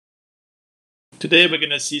Today, we're going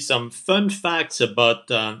to see some fun facts about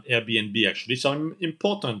Airbnb, actually, some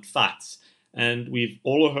important facts. And we've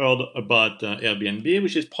all heard about Airbnb,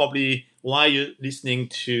 which is probably why you're listening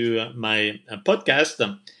to my podcast.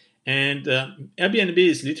 And Airbnb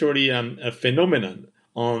is literally a phenomenon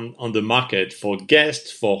on the market for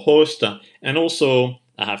guests, for hosts, and also,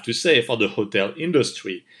 I have to say, for the hotel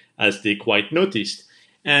industry, as they quite noticed.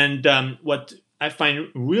 And what I find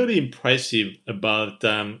really impressive about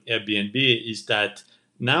Airbnb is that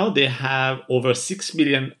now they have over 6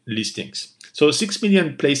 million listings. So 6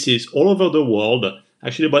 million places all over the world.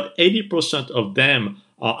 Actually, about 80% of them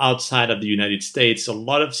are outside of the United States. A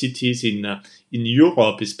lot of cities in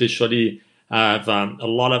Europe, especially, have a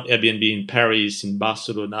lot of Airbnb in Paris, in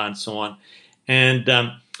Barcelona, and so on. And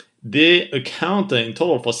they account in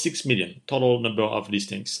total for 6 million total number of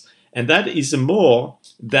listings. And that is more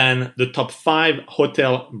than the top 5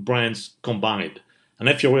 hotel brands combined. And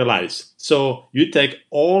if you realize, so you take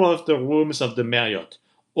all of the rooms of the Marriott,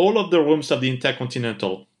 all of the rooms of the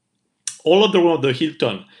Intercontinental, all of the rooms of the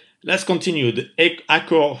Hilton, let's continue, the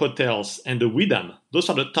Accor hotels and the Wyndham, those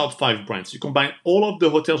are the top 5 brands. You combine all of the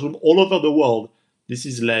hotels rooms all over the world, this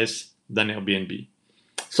is less than Airbnb.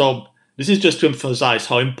 So this is just to emphasize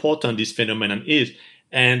how important this phenomenon is.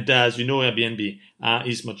 And as you know, Airbnb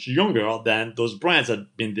is much younger than those brands that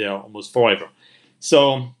have been there almost forever.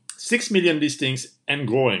 So 6 million listings and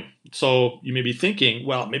growing. So you may be thinking,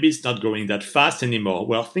 well, maybe it's not growing that fast anymore.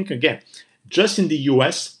 Well, think again. Just in the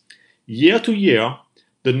US, year to year,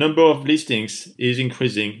 the number of listings is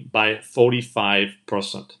increasing by 45%.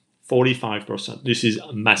 45%. This is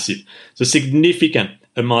massive. It's a significant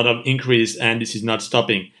amount of increase, and this is not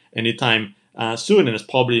stopping anytime soon. And it's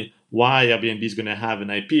probably why Airbnb is going to have an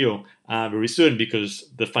IPO very soon, because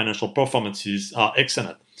the financial performances are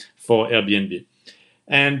excellent for Airbnb.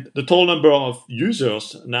 And the total number of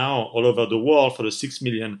users now all over the world for the 6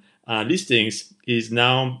 million listings is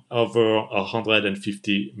now over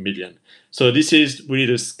 150 million. So this is really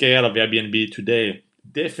the scale of Airbnb today.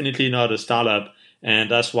 Definitely not a startup. And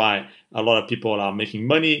that's why a lot of people are making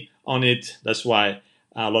money on it. That's why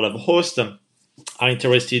a lot of hosts are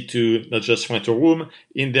interested to not just rent a room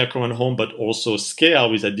in their current home, but also scale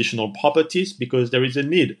with additional properties, because there is a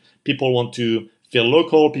need. People want to feel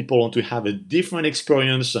local. People want to have a different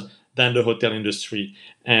experience than the hotel industry.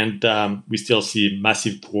 And we still see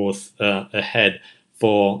massive growth ahead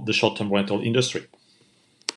for the short-term rental industry.